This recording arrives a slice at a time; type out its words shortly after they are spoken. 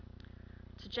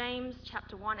to James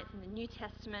chapter 1. It's in the New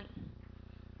Testament.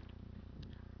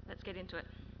 Let's get into it.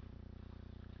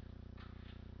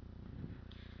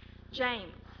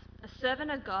 James, a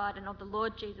servant of God and of the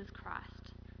Lord Jesus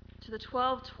Christ, to the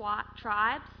 12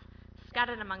 tribes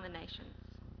scattered among the nations.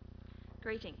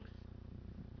 Greetings.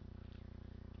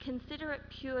 Consider it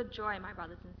pure joy, my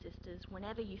brothers and sisters,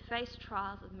 whenever you face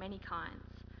trials of many kinds,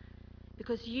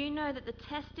 because you know that the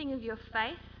testing of your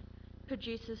faith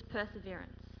produces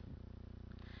perseverance.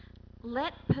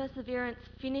 Let perseverance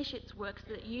finish its work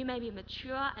so that you may be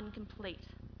mature and complete,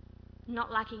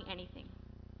 not lacking anything.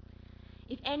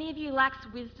 If any of you lacks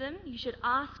wisdom, you should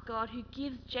ask God, who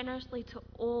gives generously to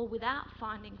all without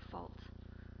finding fault,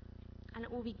 and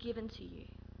it will be given to you.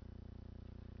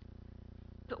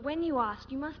 But when you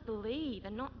ask, you must believe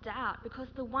and not doubt, because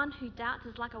the one who doubts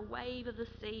is like a wave of the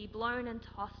sea, blown and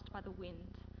tossed by the wind.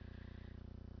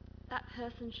 That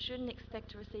person shouldn't expect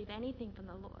to receive anything from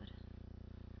the Lord.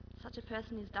 Such a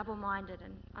person is double-minded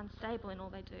and unstable in all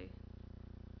they do.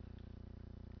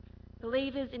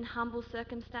 Believers in humble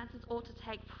circumstances ought to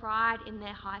take pride in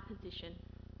their high position.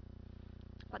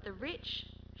 But the rich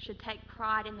should take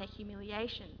pride in their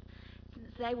humiliation, since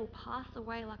they will pass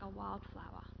away like a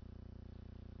wildflower.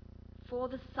 For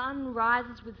the sun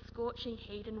rises with scorching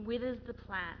heat and withers the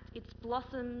plant. Its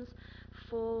blossoms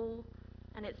fall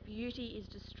and its beauty is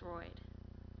destroyed.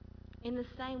 In the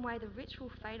same way, the rich will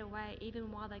fade away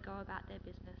even while they go about their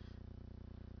business.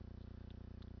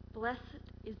 Blessed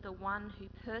is the one who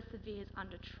perseveres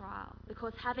under trial,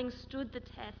 because having stood the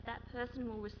test, that person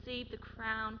will receive the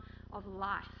crown of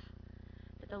life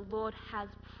that the Lord has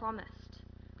promised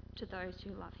to those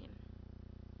who love him.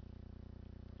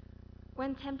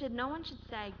 When tempted, no one should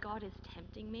say, God is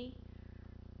tempting me.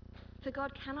 For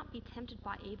God cannot be tempted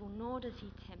by evil, nor does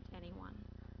he tempt anyone.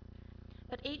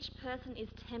 But each person is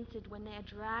tempted when they are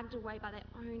dragged away by their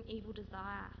own evil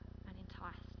desire and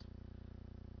enticed.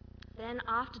 Then,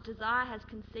 after desire has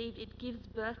conceived, it gives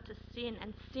birth to sin,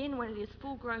 and sin, when it is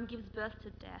full grown, gives birth to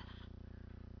death.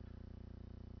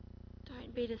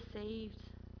 Don't be deceived,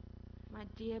 my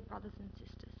dear brothers and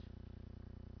sisters.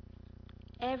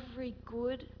 Every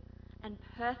good and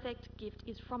perfect gift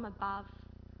is from above,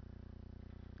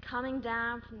 coming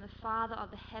down from the Father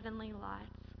of the heavenly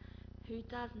lights, who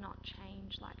does not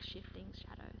change like shifting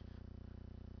shadows.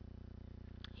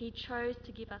 He chose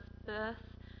to give us birth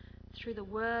through the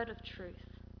word of truth,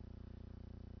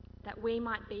 that we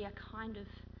might be a kind of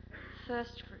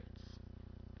first fruits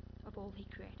of all he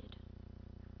created.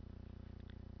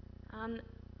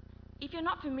 If you're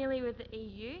not familiar with the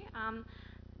EU,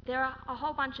 there are a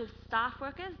whole bunch of staff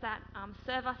workers that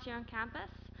serve us here on campus.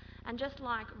 And just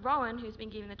like Rowan, who's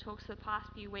been giving the talks for the past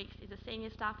few weeks, is a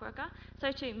senior staff worker,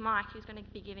 so too Mike, who's going to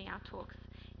be giving our talks,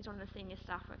 is one of the senior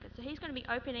staff workers. So he's going to be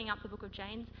opening up the book of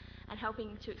James and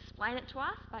helping to explain it to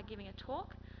us by giving a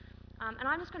talk. And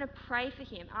I'm just going to pray for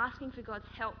him, asking for God's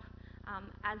help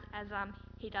as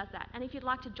he does that. And if you'd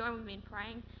like to join with me in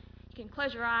praying, you can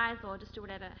close your eyes or just do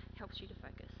whatever helps you to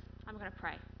focus. I'm going to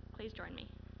pray. Please join me.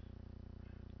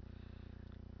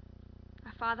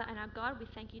 Our Father and our God, we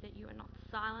thank you that you are not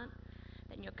silent,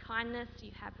 that in your kindness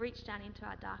you have reached down into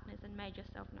our darkness and made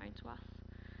yourself known to us.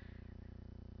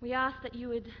 We ask that you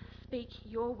would speak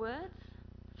your words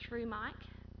through Mike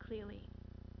clearly.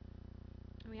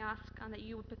 And we ask that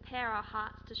you would prepare our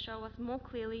hearts to show us more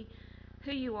clearly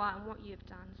who you are and what you have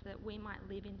done, so that we might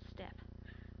live in step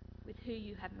with who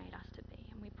you have made us to be.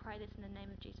 And we pray this in the name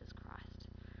of Jesus Christ.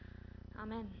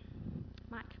 Amen.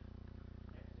 Mike.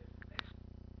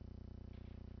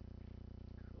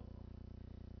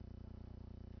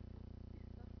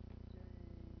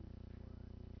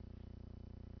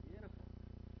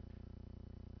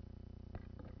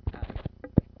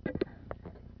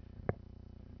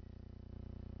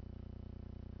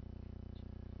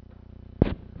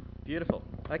 Beautiful.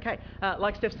 Okay,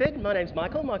 like Steph said, my name's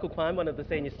Michael Klein, one of the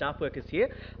senior staff workers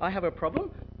here. I have a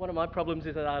problem. One of my problems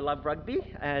is that I love rugby,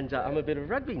 and I'm a bit of a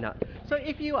rugby nut. So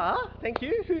if you are, thank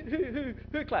you.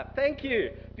 Who clapped? Thank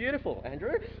you. Beautiful,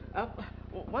 Andrew.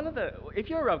 If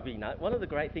you're a rugby nut, one of the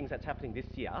great things that's happening this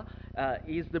year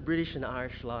is the British and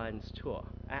Irish Lions tour.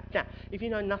 Now, if you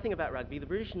know nothing about rugby, the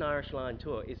British and Irish Lion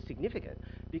tour is significant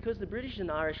because the British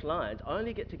and Irish Lions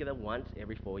only get together once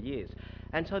every 4 years.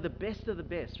 And so the best of the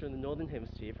best from the Northern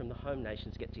Hemisphere, from the home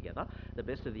nations, get together. The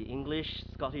best of the English,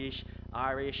 Scottish,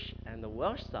 Irish and the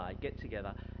Welsh side get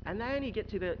together, and they only get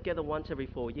together once every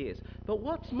 4 years. But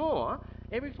what's more,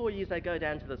 every 4 years they go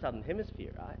down to the Southern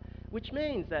Hemisphere, right? Which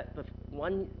means that the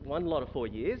one lot of 4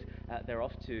 years, they're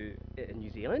off to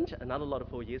New Zealand, another lot of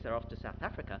 4 years they're off to South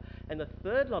Africa, and the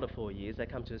third lot of 4 years they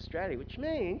come to Australia, which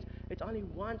means it's only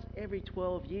once every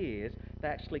 12 12 years, they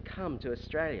actually come to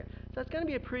Australia. So it's going to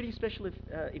be a pretty special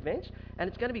event, and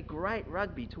it's going to be great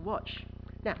rugby to watch.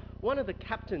 Now, one of the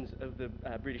captains of the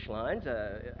British Lions,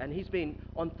 and he's been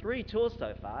on 3 tours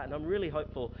so far, and I'm really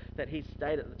hopeful that he's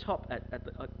stayed at the top at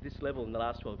this level in the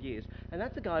last 12 years, and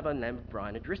that's a guy by the name of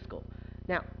Brian O'Driscoll.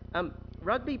 Now,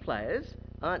 rugby players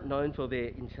aren't known for their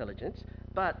intelligence,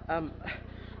 but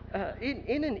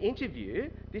in an interview,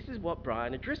 this is what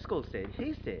Brian O'Driscoll said.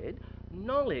 He said,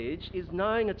 "Knowledge is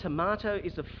knowing a tomato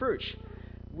is a fruit.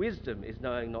 Wisdom is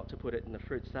knowing not to put it in a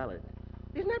fruit salad."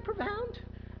 Isn't that profound?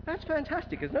 That's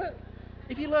fantastic, isn't it?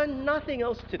 If you learn nothing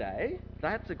else today,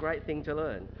 that's a great thing to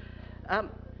learn.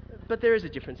 But there is a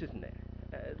difference, isn't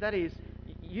there? That is,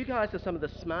 you guys are some of the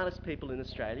smartest people in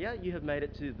Australia. You have made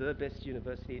it to the best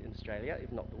university in Australia,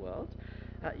 if not the world.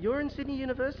 You're in Sydney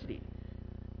University.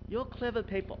 You're clever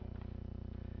people.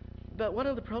 But one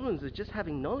of the problems with just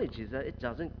having knowledge is that it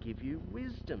doesn't give you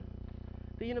wisdom.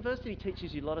 The university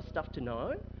teaches you a lot of stuff to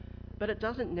know, but it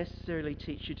doesn't necessarily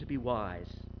teach you to be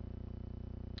wise.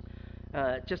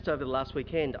 Just over the last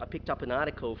weekend, I picked up an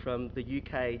article from the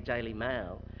UK Daily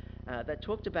Mail that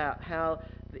talked about how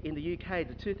in the UK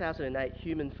the 2008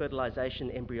 Human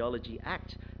Fertilisation Embryology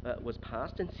Act was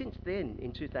passed, and since then,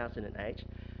 in 2008,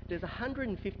 there's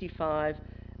 155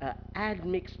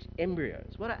 admixed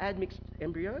embryos. What are admixed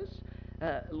embryos?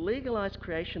 Legalised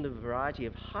creation of a variety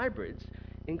of hybrids,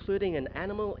 including an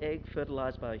animal egg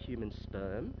fertilised by a human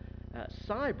sperm,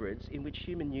 cybrids in which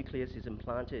human nucleus is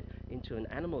implanted into an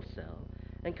animal cell,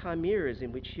 and chimeras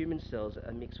in which human cells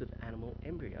are mixed with animal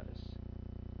embryos.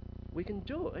 We can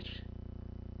do it.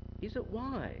 Is it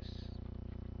wise?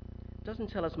 It doesn't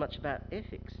tell us much about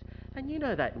ethics. And you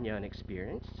know that in your own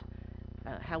experience,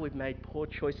 how we've made poor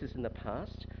choices in the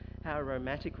past, how our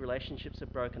romantic relationships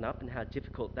have broken up and how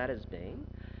difficult that has been.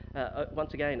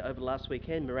 Once again, over the last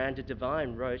weekend, Miranda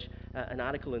Devine wrote an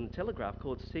article in The Telegraph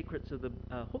called Secrets of the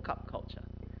Hookup Culture.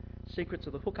 Secrets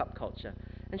of the Hookup Culture.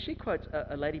 And she quotes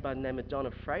a lady by the name of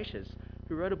Donna Freitas,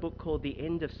 who wrote a book called The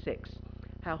End of Sex,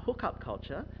 how hookup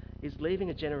culture is leaving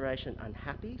a generation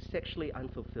unhappy, sexually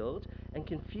unfulfilled, and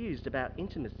confused about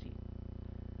intimacy.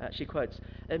 She quotes,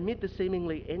 "Amid the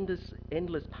seemingly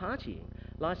endless partying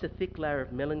lies a thick layer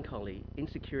of melancholy,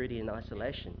 insecurity and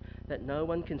isolation that no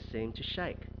one can seem to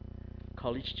shake.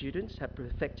 College students have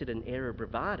perfected an air of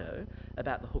bravado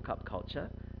about the hookup culture,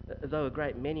 though a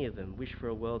great many of them wish for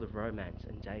a world of romance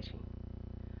and dating.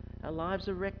 Our lives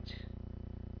are wrecked.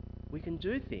 We can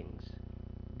do things,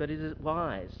 but is it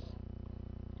wise?"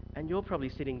 And you're probably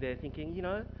sitting there thinking, you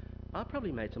know, I've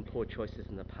probably made some poor choices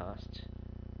in the past.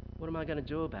 What am I going to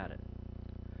do about it?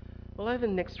 Well, over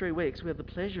the next 3 weeks, we have the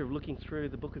pleasure of looking through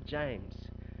the book of James,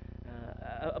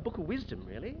 a book of wisdom,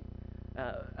 really.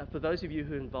 For those of you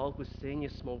who are involved with senior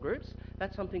small groups,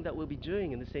 that's something that we'll be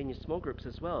doing in the senior small groups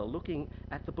as well, looking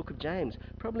at the book of James,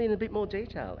 probably in a bit more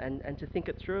detail and to think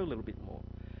it through a little bit more.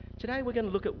 Today, we're going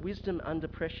to look at wisdom under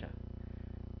pressure.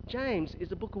 James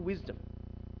is a book of wisdom,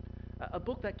 a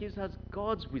book that gives us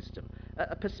God's wisdom,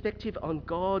 a perspective on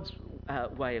God's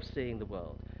way of seeing the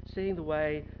world, seeing the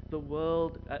world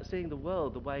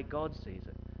the way God sees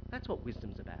it. That's what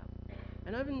wisdom's about.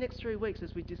 And over the next 3 weeks,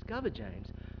 as we discover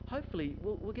James, hopefully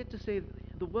we'll get to see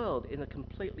the world in a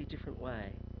completely different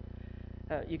way.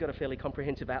 You've got a fairly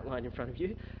comprehensive outline in front of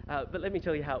you, but let me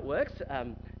tell you how it works.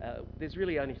 There's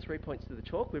really only 3 points to the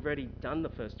talk. We've already done the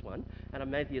first one, and I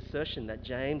made the assertion that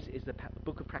James is the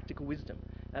book of practical wisdom,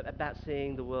 about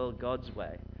seeing the world God's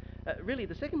way. Really,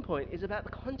 the second point is about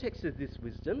the context of this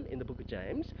wisdom in the book of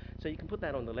James, so you can put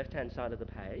that on the left-hand side of the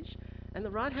page. And the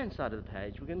right-hand side of the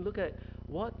page, we're going to look at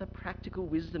what the practical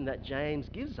wisdom that James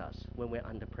gives us when we're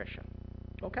under pressure.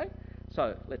 Okay?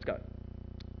 So, let's go.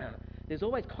 There's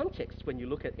always context when you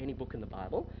look at any book in the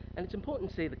Bible, and it's important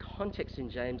to see the context in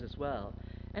James as well.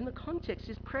 And the context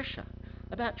is pressure,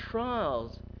 about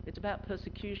trials, it's about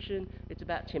persecution, it's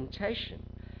about temptation.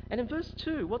 And in verse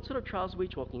 2, what sort of trials are we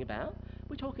talking about?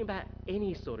 We're talking about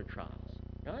any sort of trials,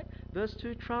 right? Verse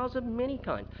 2, trials of many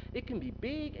kinds. It can be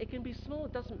big, it can be small,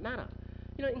 it doesn't matter.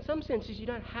 You know, in some senses, you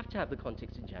don't have to have the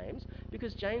context in James,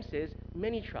 because James says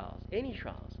many trials, any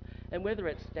trials. And whether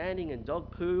it's standing in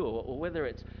dog poo or whether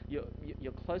it's your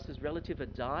closest relative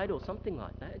had died or something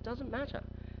like that, it doesn't matter.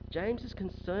 James is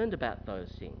concerned about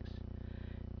those things.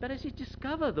 But as you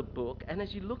discover the book and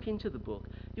as you look into the book,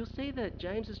 you'll see that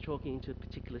James is talking into a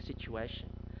particular situation.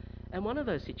 And one of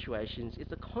those situations is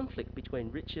the conflict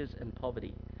between riches and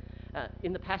poverty.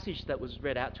 In the passage that was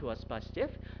read out to us by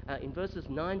Steph, in verses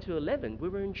 9 to 11, we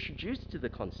were introduced to the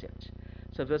concept.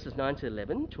 So verses 9 to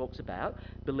 11 talks about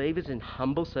believers in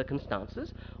humble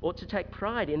circumstances ought to take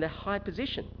pride in their high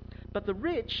position. But the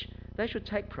rich They should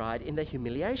take pride in their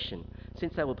humiliation,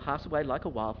 since they will pass away like a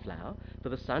wildflower. For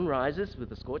the sun rises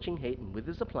with a scorching heat and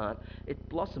withers a plant, its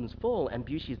blossoms fall and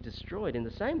beauty is destroyed. In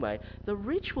the same way, the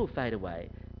rich will fade away,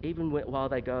 even while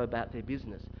they go about their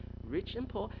business. Rich and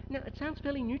poor. Now, it sounds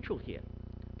fairly neutral here.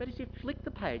 But as you flick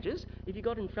the pages, if you've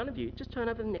got it in front of you, just turn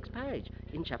over the next page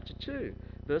in chapter 2,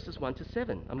 verses 1 to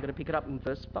 7. I'm going to pick it up in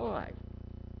verse 5.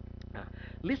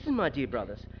 Listen, my dear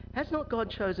brothers, has not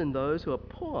God chosen those who are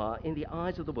poor in the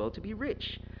eyes of the world to be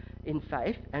rich in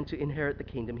faith and to inherit the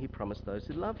kingdom he promised those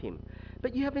who love him?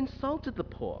 But you have insulted the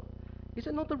poor. Is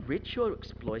it not the rich who are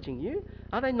exploiting you?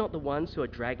 Are they not the ones who are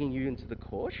dragging you into the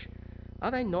court?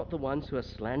 Are they not the ones who are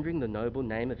slandering the noble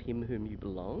name of him whom you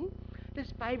belong?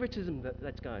 There's favoritism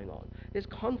that's going on. There's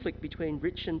conflict between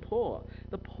rich and poor.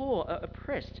 The poor are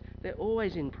oppressed. They're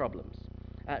always in problems.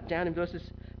 Down in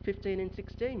verses 15 and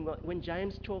 16, when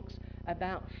James talks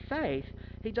about faith,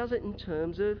 he does it in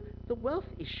terms of the wealth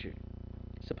issue.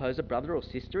 Suppose a brother or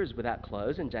sister is without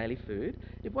clothes and daily food.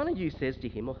 If one of you says to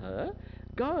him or her,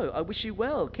 "Go, I wish you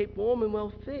well, keep warm and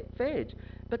well fed,"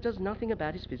 but does nothing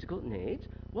about his physical needs,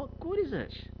 what good is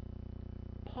it?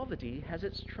 Poverty has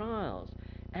its trials.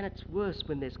 And it's worse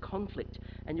when there's conflict.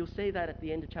 And you'll see that at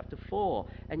the end of chapter 4,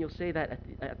 and you'll see that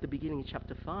at the beginning of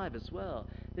chapter 5 as well.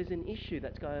 There's an issue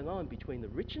that's going on between the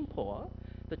rich and poor,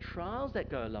 the trials that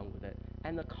go along with it,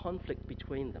 and the conflict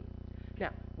between them.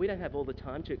 Now, we don't have all the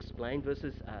time to explain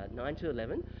verses 9 to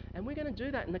 11, and we're going to do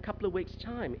that in a couple of weeks'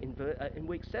 time in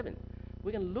week 7.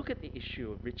 We're going to look at the issue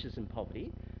of riches and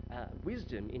poverty,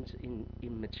 wisdom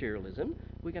in materialism.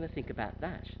 We're going to think about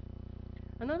that.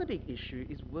 Another big issue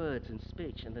is words and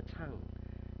speech and the tongue,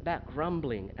 about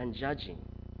grumbling and judging.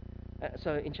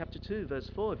 So in chapter 2, verse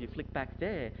 4, if you flick back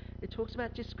there, it talks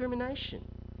about discrimination.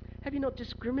 Have you not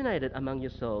discriminated among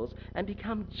yourselves and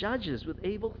become judges with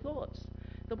evil thoughts?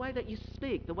 The way that you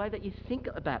speak, the way that you think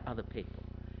about other people,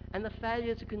 and the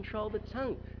failure to control the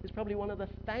tongue is probably one of the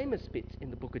famous bits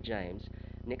in the book of James.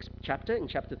 Next chapter, in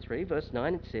chapter 3, verse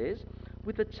 9, it says,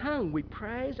 "With the tongue we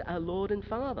praise our Lord and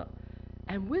Father,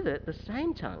 and with it, the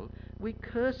same tongue, we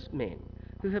curse men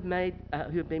who have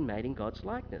been made in God's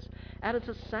likeness. Out of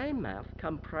the same mouth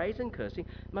come praise and cursing.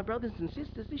 My brothers and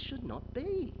sisters, this should not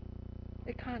be.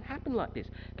 It can't happen like this.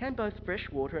 Can both fresh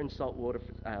water and salt water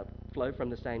flow from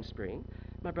the same spring?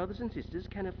 My brothers and sisters,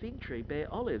 can a fig tree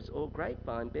bear olives or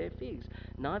grapevine bear figs?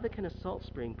 Neither can a salt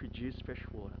spring produce fresh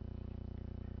water."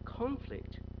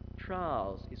 Conflict,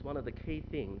 trials, is one of the key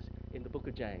things in the book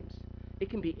of James. It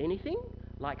can be anything,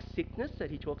 like sickness that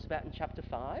he talks about in chapter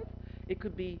 5. It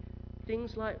could be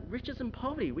things like riches and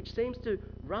poverty, which seems to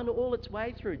run all its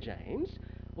way through James,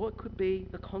 or it could be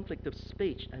the conflict of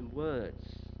speech and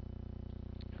words.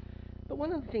 But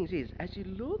one of the things is, as you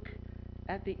look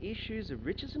at the issues of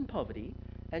riches and poverty,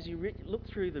 as you look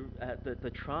through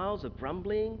the trials of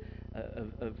grumbling,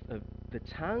 of the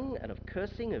tongue, and of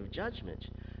cursing, of judgment,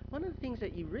 one of the things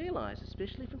that you realise,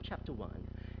 especially from chapter 1,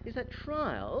 is that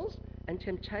trials and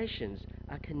temptations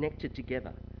are connected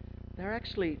together. They're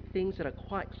actually things that are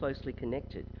quite closely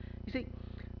connected. You see,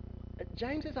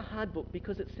 James is a hard book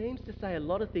because it seems to say a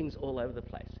lot of things all over the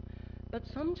place. But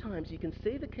sometimes you can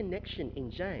see the connection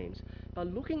in James by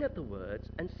looking at the words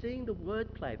and seeing the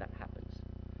wordplay that happens.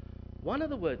 One of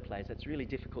the wordplays that's really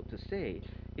difficult to see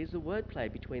is the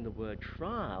wordplay between the word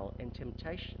trial and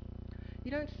temptation.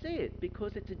 You don't see it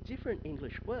because it's a different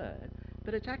English word,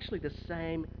 but it's actually the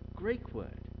same Greek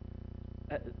word.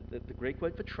 The Greek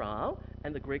word for trial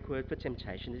and the Greek word for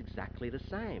temptation is exactly the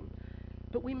same.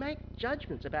 But we make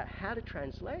judgments about how to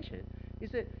translate it.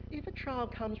 Is that if a trial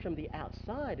comes from the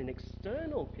outside, an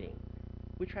external thing,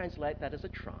 we translate that as a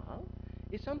trial.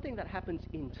 If something that happens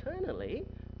internally,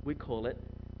 we call it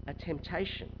a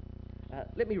temptation.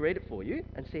 Let me read it for you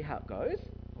and see how it goes.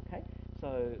 Okay,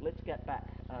 so let's get back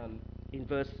in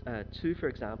verse 2, for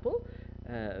example.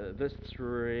 Verse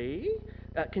 3,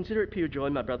 "Consider it pure joy,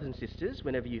 my brothers and sisters,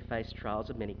 whenever you face trials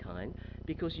of many kind,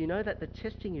 because you know that the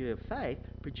testing of your faith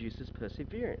produces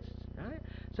perseverance." Right?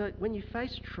 So when you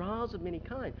face trials of many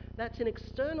kind, that's an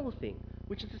external thing,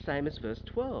 which is the same as verse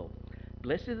 12.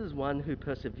 "Blessed is one who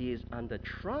perseveres under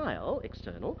trial,"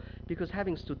 external, "because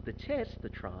having stood the test," the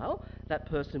trial, "that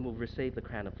person will receive the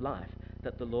crown of life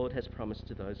that the Lord has promised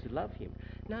to those who love him."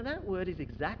 Now that word is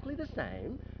exactly the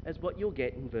same as what you'll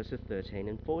get in verses 13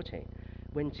 and 14.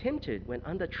 "When tempted, when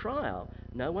under trial,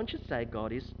 no one should say,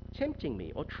 'God is tempting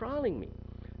me,' or 'trialing me.'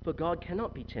 For God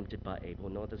cannot be tempted by evil,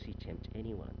 nor does he tempt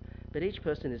anyone. But each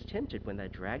person is tempted when they're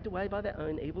dragged away by their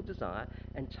own evil desire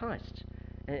and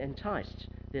enticed.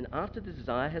 Then after the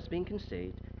desire has been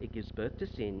conceived, it gives birth to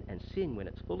sin, and sin, when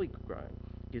it's fully grown,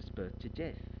 gives birth to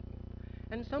death."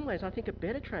 And in some ways, I think a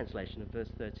better translation of verse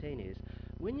 13 is,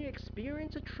 when you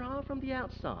experience a trial from the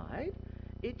outside,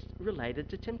 it's related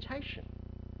to temptation.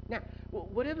 Now,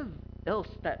 whatever else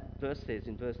that verse says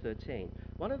in verse 13,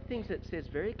 one of the things that says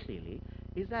very clearly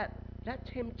is that that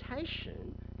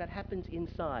temptation that happens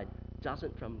inside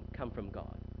doesn't come from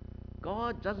God.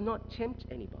 God does not tempt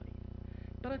anybody.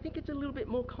 But I think it's a little bit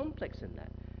more complex than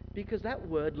that, because that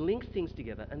word links things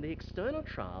together, and the external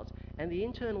trials and the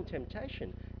internal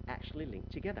temptation actually link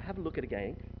together. Have a look at it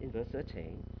again in verse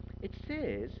 13. It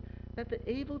says that the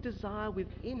evil desire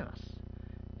within us,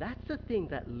 that's the thing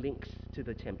that links to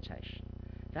the temptation.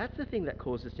 That's the thing that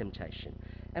causes temptation.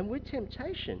 And with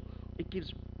temptation, it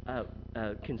gives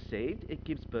conceived, it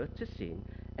gives birth to sin,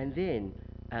 and then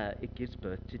it gives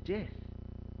birth to death.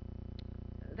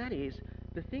 That is,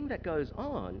 the thing that goes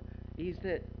on is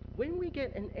that when we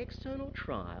get an external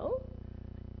trial,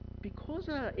 because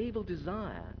of our evil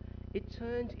desire, it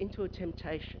turns into a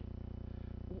temptation.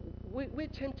 We're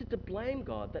tempted to blame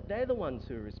God, that they're the ones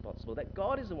who are responsible, that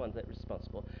God is the one that's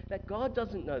responsible, that God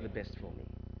doesn't know the best for me.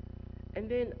 And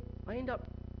then I end up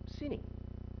sinning,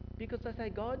 because I say,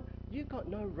 God, you've got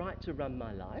no right to run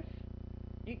my life.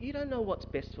 You don't know what's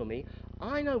best for me.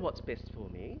 I know what's best for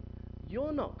me.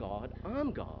 You're not God,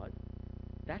 I'm God.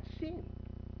 That's sin.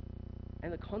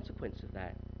 And the consequence of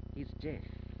that is death.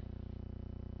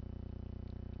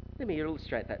 Let me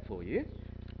illustrate that for you.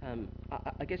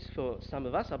 I guess for some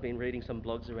of us, I've been reading some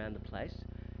blogs around the place,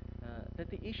 that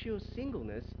the issue of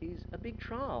singleness is a big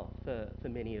trial for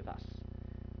many of us.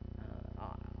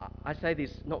 I say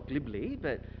this not glibly,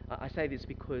 but I say this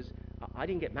because I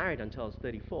didn't get married until I was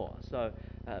 34. So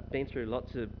been through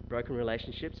lots of broken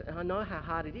relationships, and I know how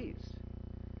hard it is.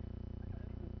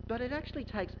 But it actually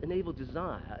takes an evil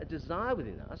desire, a desire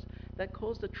within us, that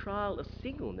caused the trial of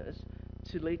singleness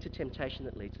to lead to temptation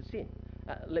that leads to sin.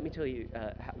 Let me tell you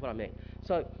what I mean.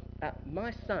 So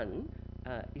my son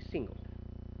is single.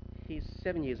 He's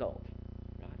 7 years old.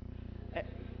 Right?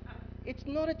 It's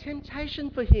not a temptation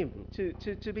for him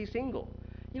to be single.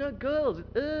 You know, girls,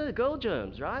 girl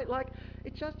germs, right? Like,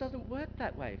 it just doesn't work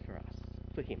that way for us,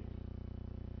 for him.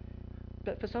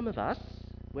 But for some of us,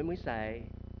 when we say,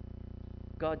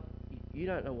 God, you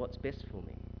don't know what's best for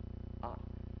me.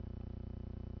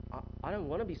 I don't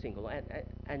want to be single,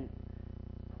 and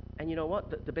you know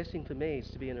what? The best thing for me is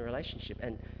to be in a relationship,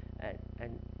 and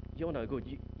you're no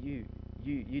good.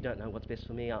 You don't know what's best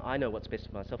for me. I know what's best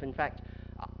for myself. In fact,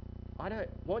 I don't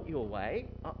want your way.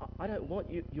 I don't want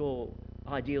your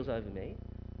ideals over me.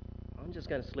 I'm just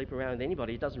going to sleep around with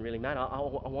anybody. It doesn't really matter. I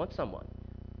want someone.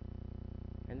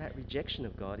 And that rejection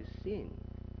of God is sin.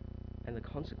 And the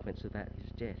consequence of that is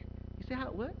death. You see how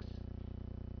it works?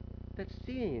 That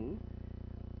sin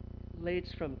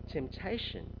leads from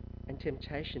temptation, and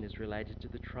temptation is related to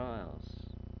the trials.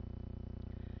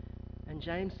 And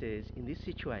James says, in this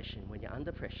situation, when you're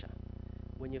under pressure,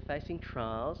 when you're facing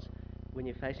trials, when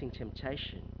you're facing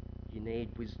temptation, you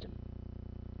need wisdom.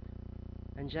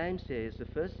 And James says the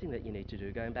first thing that you need to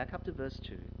do, going back up to verse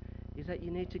 2, is that you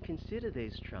need to consider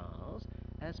these trials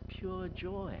as pure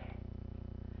joy.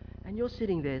 And you're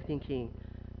sitting there thinking,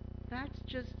 that's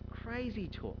just crazy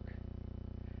talk.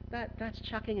 That's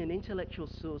chucking an intellectual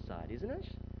suicide, isn't it?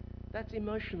 That's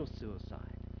emotional suicide.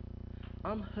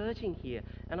 I'm hurting here,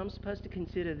 and I'm supposed to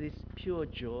consider this pure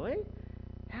joy?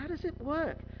 How does it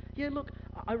work? Yeah, look,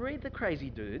 I read the crazy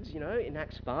dudes, you know, in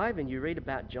Acts 5, and you read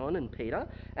about John and Peter,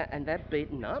 and they're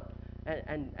beaten up,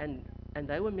 and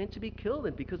they were meant to be killed,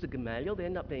 and because of Gamaliel, they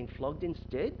end up being flogged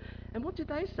instead. And what did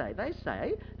they say? They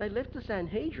say they left the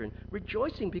Sanhedrin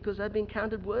rejoicing because they've been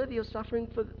counted worthy of suffering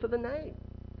for the name.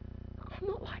 I'm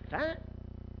not like that.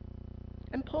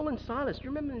 And Paul and Silas, do you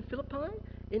remember in Philippi,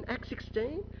 in Acts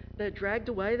 16? They were dragged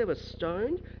away, they were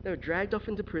stoned, they were dragged off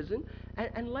into prison,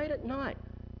 and late at night,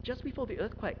 just before the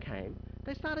earthquake came,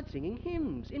 they started singing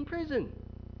hymns in prison.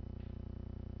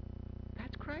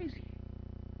 That's crazy.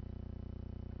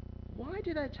 Why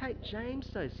do they take James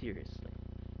so seriously?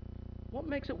 What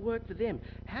makes it work for them?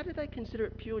 How do they consider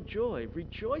it pure joy,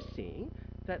 rejoicing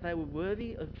that they were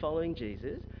worthy of following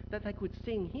Jesus, that they could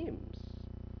sing hymns?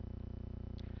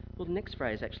 Well, the next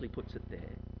phrase actually puts it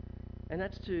there. And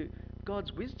that's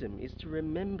God's wisdom is to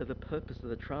remember the purpose of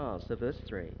the trials. So verse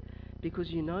 3,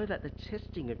 because you know that the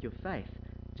testing of your faith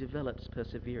develops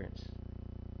perseverance.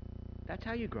 That's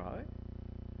how you grow.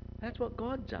 That's what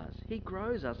God does. He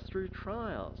grows us through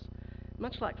trials.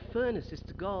 Much like furnace is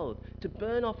to gold, to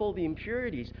burn off all the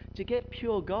impurities, to get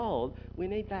pure gold, we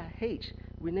need the heat,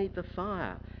 we need the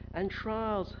fire, and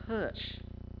trials hurt.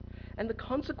 And the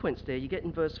consequence there you get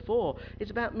in verse 4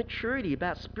 is about maturity,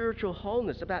 about spiritual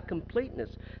wholeness, about completeness,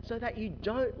 so that you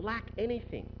don't lack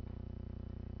anything.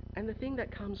 And the thing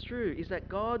that comes through is that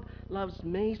God loves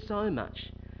me so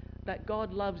much, that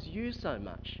God loves you so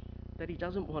much, that he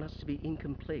doesn't want us to be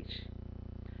incomplete.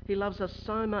 He loves us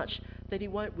so much that he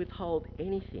won't withhold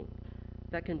anything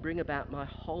that can bring about my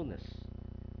wholeness,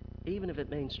 even if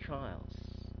it means trials.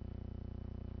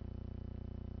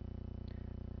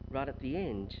 Right at the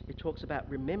end, it talks about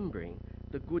remembering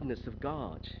the goodness of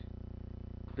God.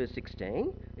 Verse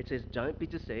 16, it says, don't be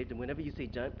deceived. And whenever you see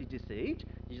don't be deceived,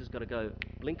 you just got to go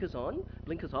blinkers on,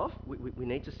 blinkers off. We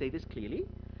need to see this clearly.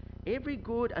 Every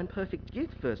good and perfect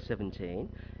gift, verse 17,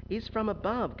 is from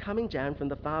above, coming down from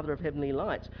the Father of heavenly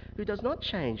lights, who does not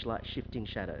change like shifting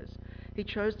shadows. He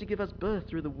chose to give us birth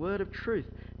through the word of truth,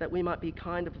 that we might be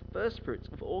kind of the first fruits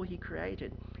of all he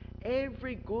created.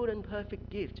 Every good and perfect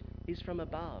gift is from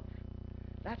above.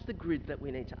 That's the grid that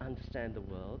we need to understand the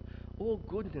world. All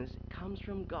goodness comes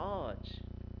from God.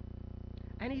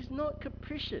 And he's not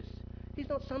capricious. He's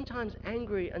not sometimes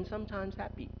angry and sometimes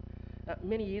happy.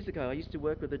 Many years ago, I used to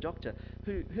work with a doctor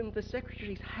whom the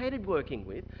secretaries hated working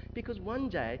with, because one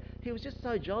day he was just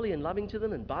so jolly and loving to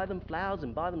them and buy them flowers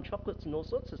and buy them chocolates and all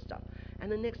sorts of stuff.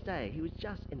 And the next day, he was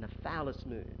just in the foulest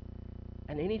mood.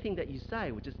 And anything that you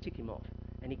say would just tick him off,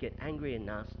 and he'd get angry and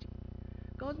nasty.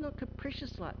 God's not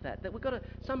capricious like that we've got to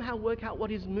somehow work out what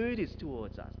his mood is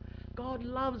towards us. God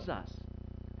loves us.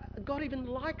 God even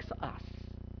likes us.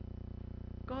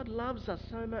 God loves us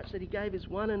so much that he gave his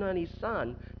one and only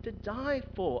Son to die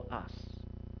for us.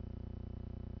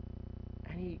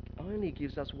 And he only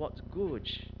gives us what's good.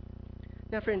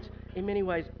 Now, friends, in many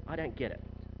ways, I don't get it.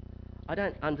 I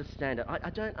don't understand it. I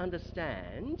don't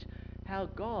understand how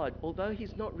God, although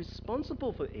he's not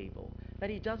responsible for evil, that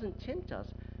he doesn't tempt us,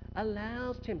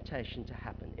 allows temptation to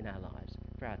happen in our lives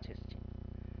for our testing.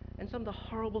 And some of the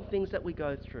horrible things that we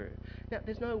go through. Now,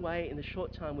 there's no way in the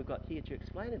short time we've got here to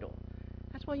explain it all.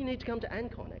 That's why you need to come to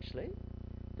ANCON, actually,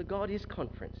 the God Is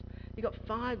Conference. You've got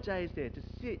 5 days there to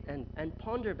sit and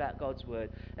ponder about God's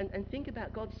Word and think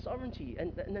about God's sovereignty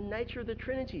and the nature of the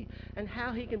Trinity and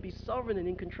how he can be sovereign and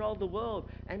in control of the world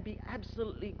and be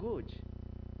absolutely good.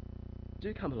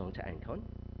 Do come along to ANCON.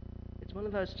 It's one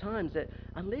of those times that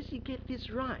unless you get this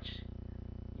right,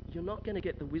 you're not going to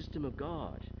get the wisdom of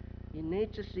God. You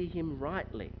need to see him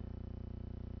rightly.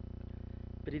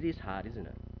 But it is hard, isn't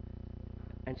it?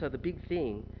 And so the big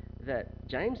thing that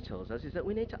James tells us is that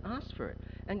we need to ask for it.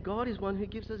 And God is one who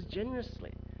gives us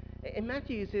generously. In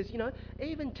Matthew, he says,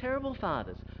 even terrible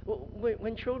fathers,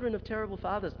 when children of terrible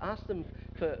fathers ask them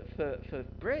for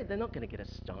bread, they're not going to get a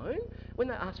stone. When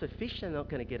they ask for fish, they're not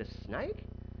going to get a snake.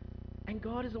 And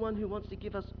God is the one who wants to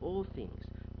give us all things,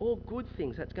 all good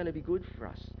things that's going to be good for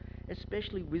us,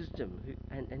 especially wisdom,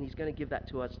 and he's going to give that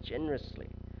to us generously.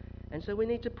 And so we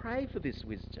need to pray for this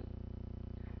wisdom.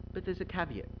 But there's a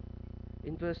caveat.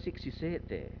 In verse 6 you see it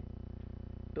there.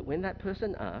 But when that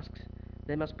person asks,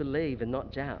 they must believe and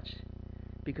not doubt,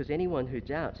 because anyone who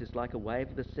doubts is like a wave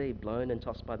of the sea blown and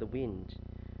tossed by the wind.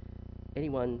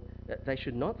 They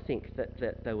should not think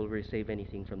that they will receive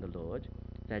anything from the Lord.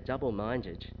 They're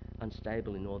double-minded,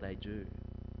 unstable in all they do.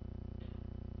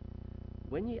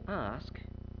 When you ask,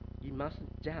 you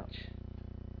mustn't doubt,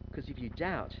 because if you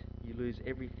doubt, you lose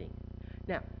everything.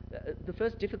 Now, the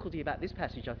first difficulty about this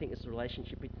passage, I think, is the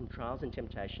relationship between trials and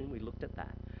temptation. We looked at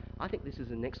that. I think this is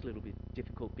the next little bit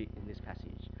difficult bit in this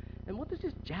passage. And what does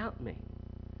this doubt mean?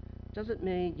 Does it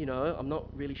mean, I'm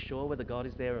not really sure whether God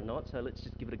is there or not, so let's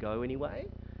just give it a go anyway?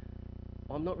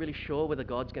 I'm not really sure whether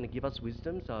God's going to give us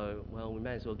wisdom, so, we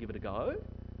may as well give it a go?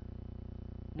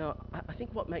 No, I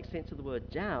think what makes sense of the word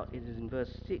doubt is in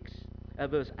verse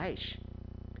 8.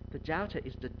 The doubter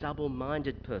is the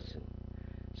double-minded person.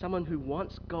 Someone who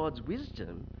wants God's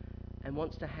wisdom and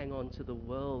wants to hang on to the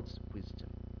world's wisdom.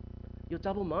 You're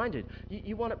double-minded.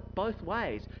 You want it both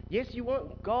ways. Yes, you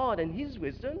want God and his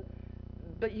wisdom,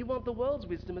 but you want the world's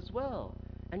wisdom as well.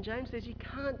 And James says you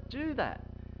can't do that.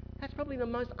 That's probably the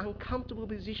most uncomfortable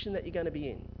position that you're going to be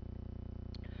in.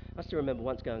 I still remember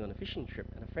once going on a fishing trip,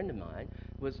 and a friend of mine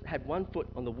had one foot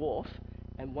on the wharf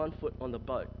and one foot on the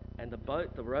boat. And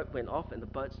the rope went off and the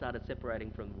boat started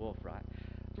separating from the wharf, right?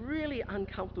 Really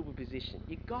uncomfortable position.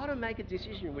 You've got to make a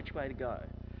decision which way to go.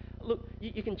 Look,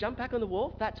 you can jump back on the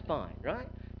wharf, that's fine, right?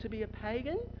 To be a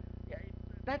pagan,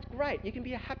 that's great. You can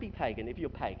be a happy pagan if you're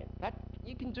pagan.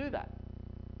 You can do that.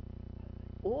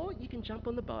 Or you can jump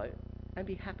on the boat and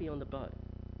be happy on the boat.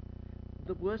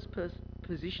 The worst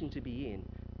position to be in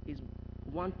is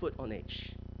one foot on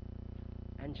each.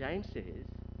 And James says,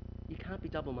 you can't be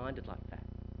double-minded like that.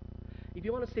 if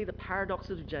you want to see the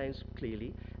paradoxes of James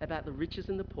clearly about the riches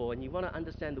and the poor, and you want to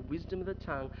understand the wisdom of the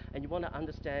tongue, and you want to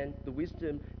understand the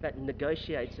wisdom that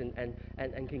negotiates and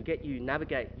can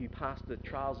navigate you past the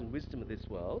trials of this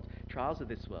world,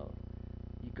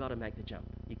 you've got to make the jump.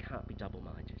 You can't be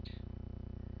double-minded.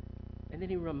 And then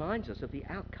he reminds us of the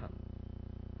outcome.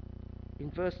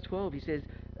 In verse 12, he says,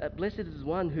 blessed is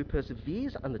one who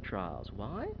perseveres under trials.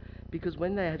 Why? Because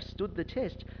when they have stood the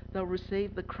test, they'll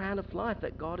receive the crown of life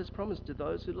that God has promised to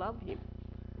those who love him.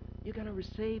 You're going to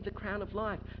receive the crown of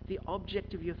life, the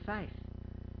object of your faith.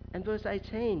 And verse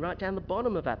 18, right down the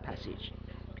bottom of our passage,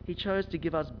 he chose to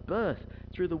give us birth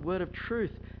through the word of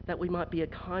truth, that we might be a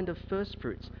kind of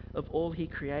firstfruits of all he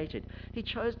created. He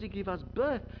chose to give us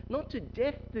birth, not to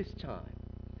death this time.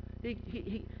 He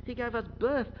gave us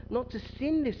birth not to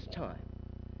sin this time.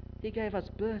 He gave us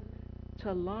birth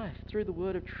to life through the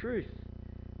word of truth,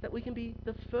 that we can be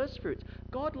the firstfruits.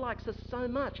 God likes us so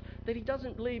much that he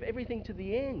doesn't leave everything to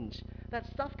the end. That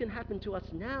stuff can happen to us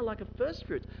now like a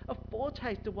firstfruit, a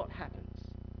foretaste of what happens.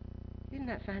 Isn't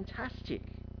that fantastic?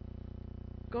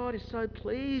 God is so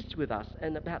pleased with us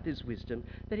and about this wisdom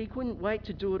that he couldn't wait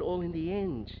to do it all in the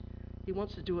end. He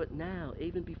wants to do it now,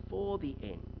 even before the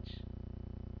end.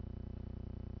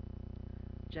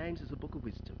 James is a book of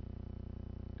wisdom.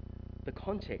 The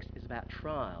context is about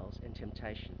trials and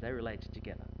temptations. They relate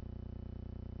together.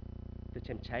 The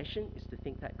temptation is to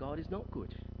think that God is not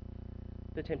good.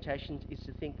 The temptation is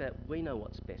to think that we know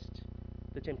what's best.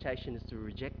 The temptation is to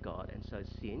reject God and so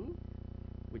sin,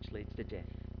 which leads to death.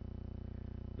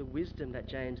 The wisdom that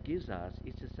James gives us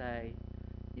is to say,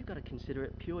 you've got to consider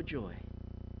it pure joy.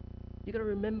 You've got to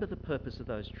remember the purpose of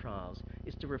those trials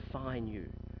is to refine you,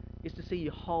 is to see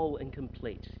you whole and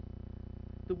complete.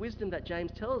 The wisdom that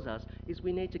James tells us is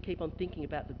we need to keep on thinking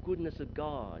about the goodness of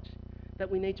God,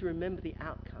 that we need to remember the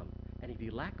outcome. And if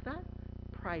you lack that,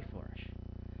 pray for it.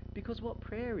 Because what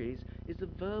prayer is a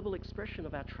verbal expression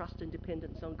of our trust and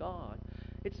dependence on God.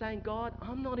 It's saying, God,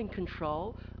 I'm not in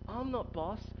control. I'm not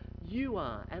boss. You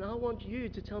are. And I want you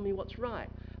to tell me what's right.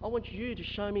 I want you to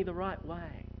show me the right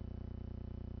way.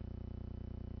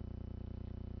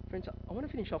 Friends, I want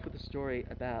to finish off with a story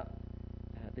about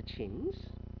the Chins.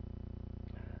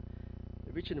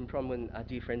 Richard and Bronwyn are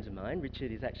dear friends of mine.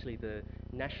 Richard is actually the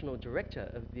National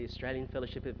Director of the Australian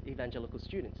Fellowship of Evangelical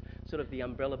Students, sort of the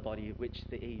umbrella body of which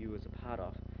the EU is a part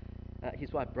of.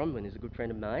 His wife Bronwyn is a good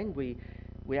friend of mine.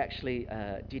 We actually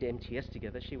did MTS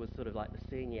together. She was sort of like the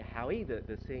senior Howie,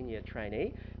 the senior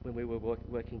trainee, when we were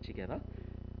working together.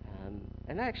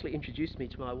 And they actually introduced me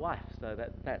to my wife, so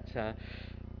that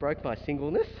broke my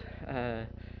singleness.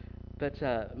 But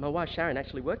my wife Sharon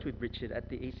actually worked with Richard at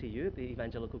the ECU, the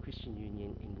Evangelical Christian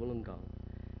Union in Wollongong.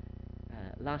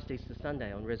 Last Easter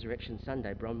Sunday, on Resurrection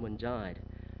Sunday, Bronwyn died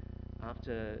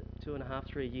after 2.5,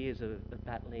 3 years of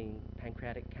battling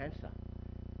pancreatic cancer.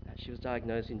 She was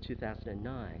diagnosed in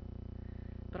 2009.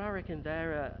 But I reckon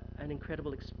they're an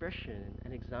incredible expression,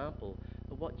 an example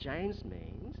of what James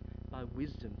means by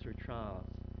wisdom through trials.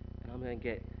 And I'm going to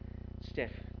get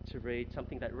Steph to read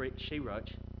something that she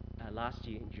wrote last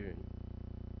year in June.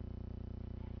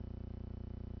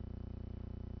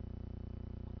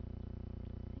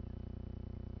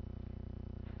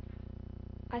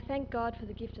 I thank God for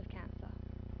the gift of cancer.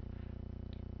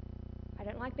 I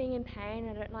don't like being in pain.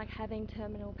 I don't like having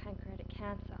terminal pancreatic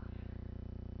cancer.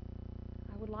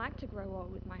 I would like to grow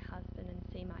old with my husband and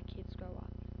see my kids grow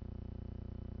up.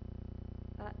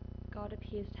 But God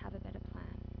appears to have a better plan.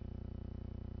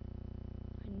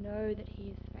 I know that He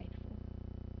is faithful.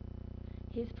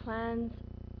 His plans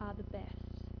are the best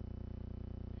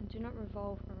and do not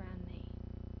revolve around me.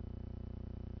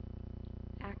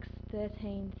 Acts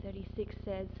 13:36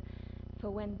 says, "For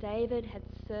when David had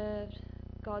served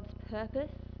God's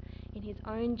purpose in his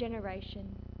own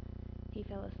generation, he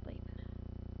fell asleep.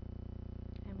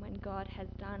 And when God has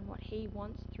done what He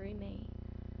wants through me,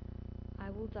 I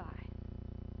will die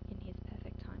in His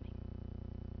perfect timing."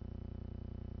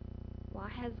 Why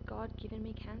has God given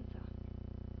me cancer?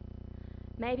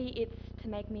 Maybe it's to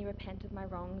make me repent of my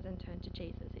wrongs and turn to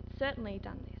Jesus. It's certainly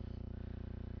done this.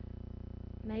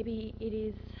 Maybe it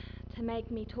is to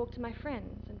make me talk to my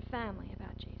friends and family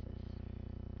about Jesus.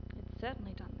 It's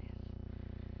certainly done this.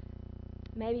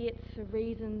 Maybe it's for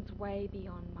reasons way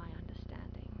beyond my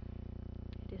understanding.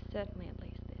 It is certainly at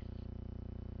least this.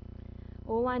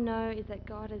 All I know is that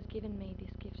God has given me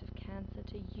this gift of cancer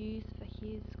to use for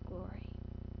His glory.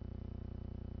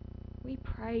 We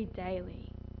pray daily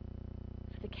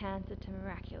for the cancer to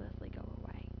miraculously go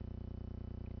away.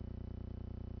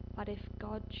 But if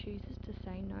God chooses to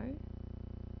say no,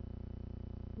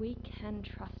 we can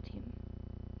trust Him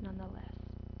nonetheless.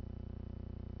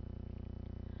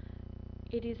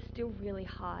 it is still really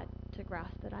hard to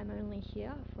grasp that I'm only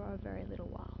here for a very little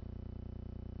while.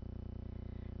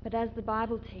 But as the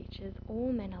Bible teaches,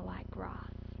 all men are like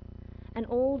grass, and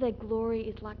all their glory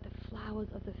is like the flowers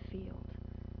of the field.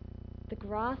 The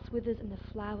grass withers and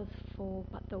the flowers fall,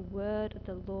 but the word of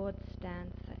the Lord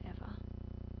stands forever.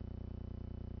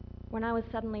 When I was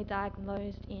suddenly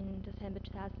diagnosed in December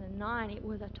 2009, it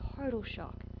was a total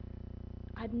shock.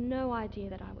 I had no idea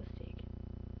that I was sick.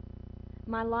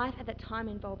 My life at that time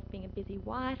involved being a busy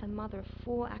wife, a mother of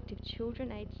 4 active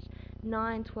children aged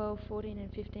 9, 12, 14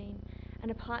 and 15,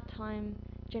 and a part-time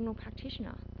general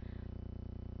practitioner.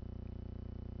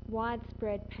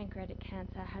 Widespread pancreatic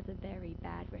cancer has a very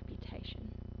bad reputation,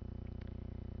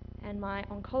 and my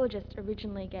oncologist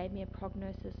originally gave me a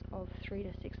prognosis of 3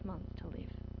 to 6 months to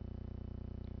live.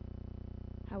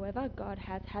 However, God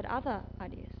has had other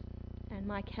ideas, and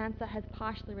my cancer has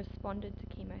partially responded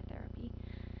to chemotherapy.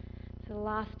 For the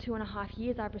last 2.5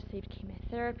 years, I've received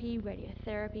chemotherapy,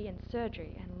 radiotherapy, and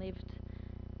surgery, and lived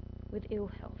with ill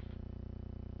health,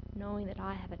 knowing that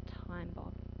I have a time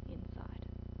bomb inside.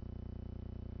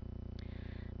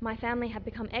 My family have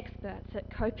become experts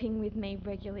at coping with me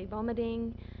regularly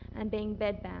vomiting and being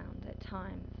bedbound at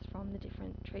times from the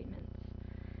different treatments.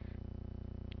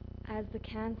 As the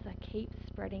cancer keeps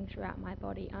spreading throughout my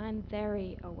body, I'm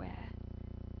very aware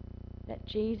that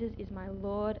Jesus is my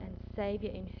Lord and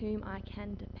Saviour in whom I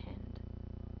can depend,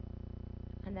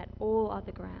 and that all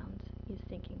other ground is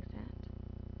sinking sand.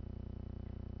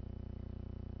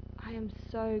 I am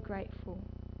so grateful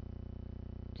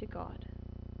to God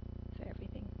for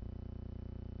everything.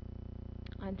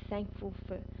 I'm thankful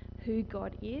for who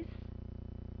God is,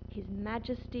 His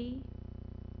majesty,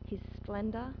 His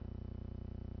splendour,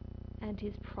 and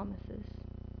His promises.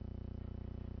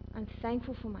 I'm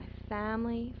thankful for my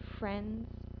family, friends,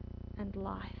 and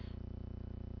life.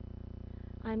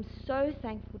 I'm so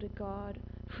thankful to God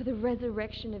for the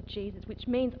resurrection of Jesus, which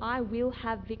means I will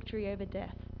have victory over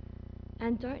death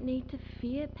and don't need to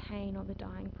fear pain or the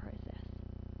dying process.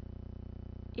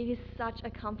 It is such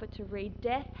a comfort to read,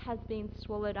 death has been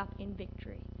swallowed up in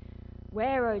victory.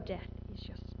 Where, O death,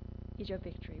 is your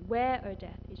victory? Where, O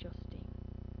death, is your sting?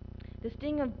 The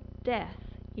sting of death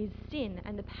is sin,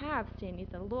 and the power of sin is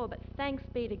the law, but thanks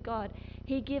be to God,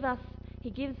 He gives us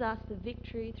the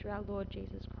victory through our Lord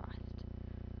Jesus Christ.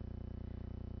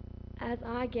 As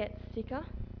I get sicker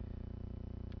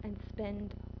and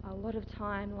spend a lot of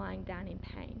time lying down in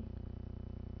pain,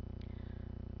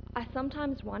 I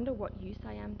sometimes wonder what use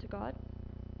I am to God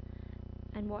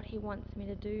and what He wants me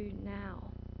to do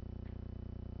now.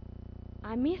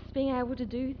 I miss being able to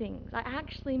do things. I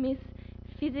actually miss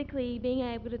physically being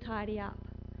able to tidy up.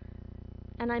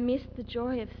 And I miss the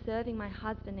joy of serving my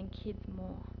husband and kids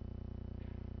more.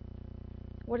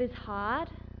 What is hard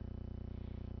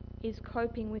is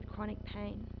coping with chronic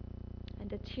pain and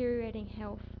deteriorating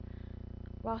health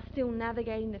while still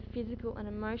navigating the physical and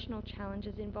emotional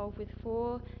challenges involved with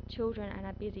 4 children and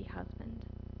a busy husband.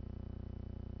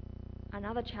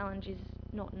 Another challenge is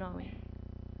not knowing.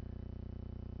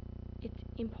 It's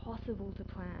impossible to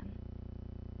plan.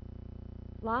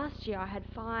 Last year I had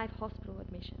 5 hospital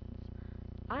admissions.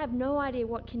 I have no idea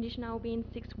what condition I will be in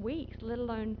 6 weeks, let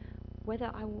alone whether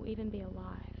I will even be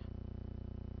alive.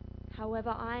 However,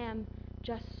 I am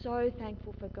just so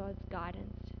thankful for God's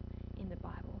guidance in the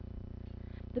Bible.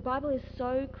 The Bible is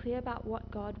so clear about what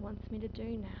God wants me to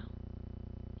do now,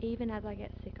 even as I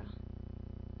get sicker.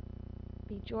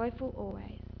 Be joyful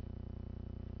always.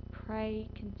 Pray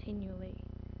continually.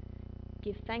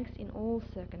 Give thanks in all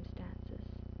circumstances,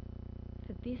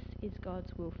 for this is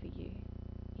God's will for you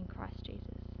in Christ Jesus.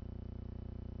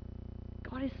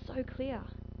 God is so clear.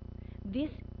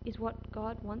 This is what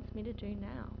God wants me to do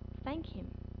now. Thank Him.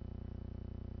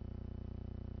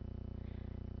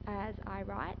 As I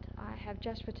write, I have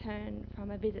just returned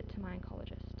from a visit to my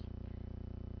oncologist.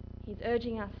 He's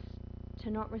urging us to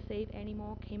not receive any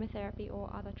more chemotherapy or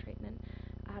other treatment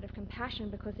out of compassion,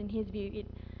 because in his view it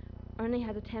only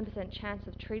has a 10% chance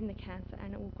of treating the cancer,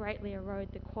 and it will greatly erode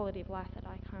the quality of life that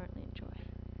I currently enjoy.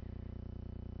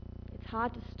 It's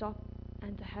hard to stop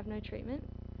and to have no treatment.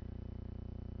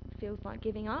 It feels like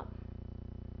giving up,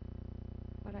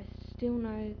 but I still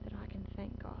know that I can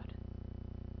thank God.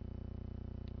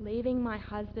 Leaving my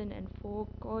husband and 4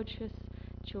 gorgeous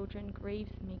children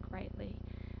grieves me greatly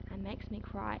and makes me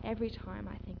cry every time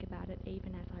I think about it,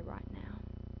 even as I write now.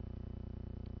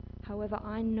 However,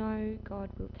 I know God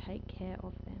will take care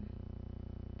of them.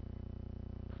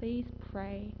 Please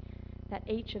pray that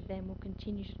each of them will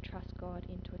continue to trust God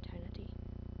into eternity.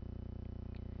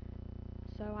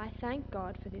 So I thank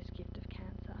God for this gift of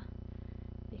cancer,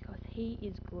 because He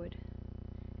is good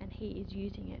and He is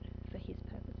using it for His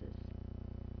purposes.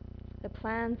 The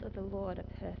plans of the Lord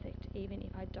are perfect, even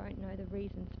if I don't know the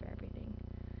reasons for everything.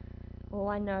 All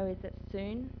I know is that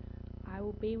soon I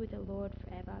will be with the Lord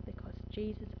forever, because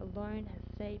Jesus alone has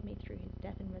saved me through His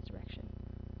death and resurrection.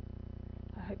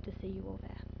 I hope to see you all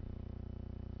there.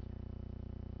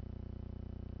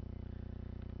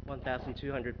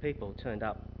 1,200 people turned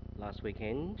up last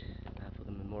weekend for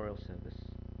the memorial service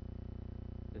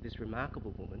of this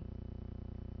remarkable woman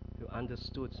who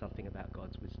understood something about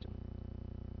God's wisdom.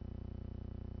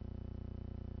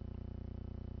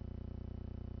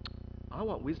 I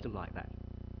want wisdom like that.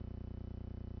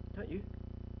 Don't you?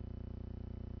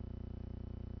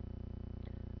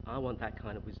 I want that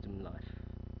kind of wisdom in life.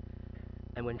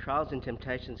 And when trials and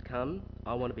temptations come,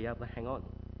 I want to be able to hang on.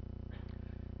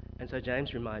 And so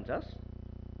James reminds us,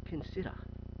 consider.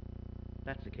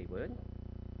 That's the key word.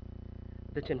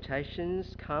 The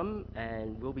temptations come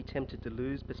and we'll be tempted to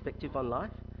lose perspective on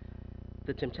life.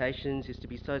 The temptations is to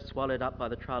be so swallowed up by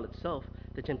the trial itself.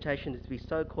 The temptation is to be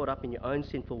so caught up in your own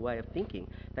sinful way of thinking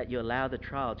that you allow the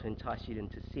trial to entice you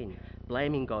into sin,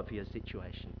 blaming God for your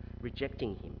situation,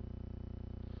 rejecting Him.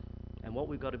 And what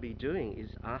we've got to be doing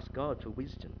is ask God for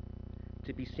wisdom,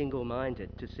 to be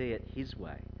single-minded, to see it His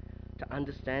way, to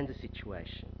understand the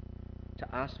situation, to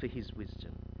ask for His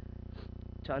wisdom,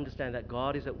 to understand that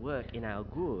God is at work in our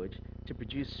good to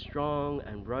produce strong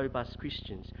and robust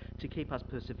Christians, to keep us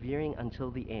persevering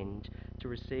until the end, to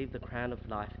receive the crown of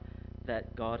life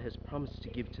that God has promised to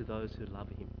give to those who love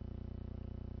Him.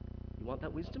 You want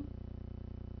that wisdom?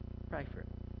 Pray for it.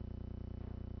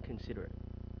 Consider it.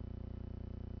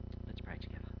 Let's pray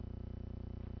together.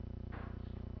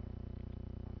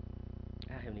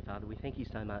 Our Heavenly Father, we thank You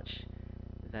so much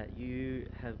that You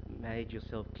have made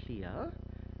Yourself clear,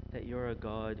 that You're a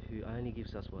God who only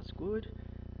gives us what's good,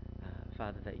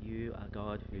 Father, that You are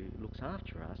God who looks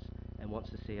after us and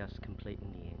wants to see us complete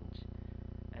in the end.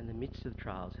 And in the midst of the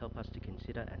trials, help us to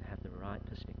consider and have the right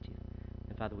perspective.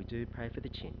 And Father, we do pray for the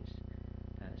Chins,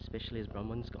 especially as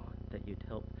Bronwyn's gone, that You'd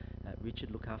help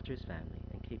Richard look after his family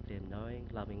and keep them knowing,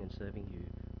 loving and serving You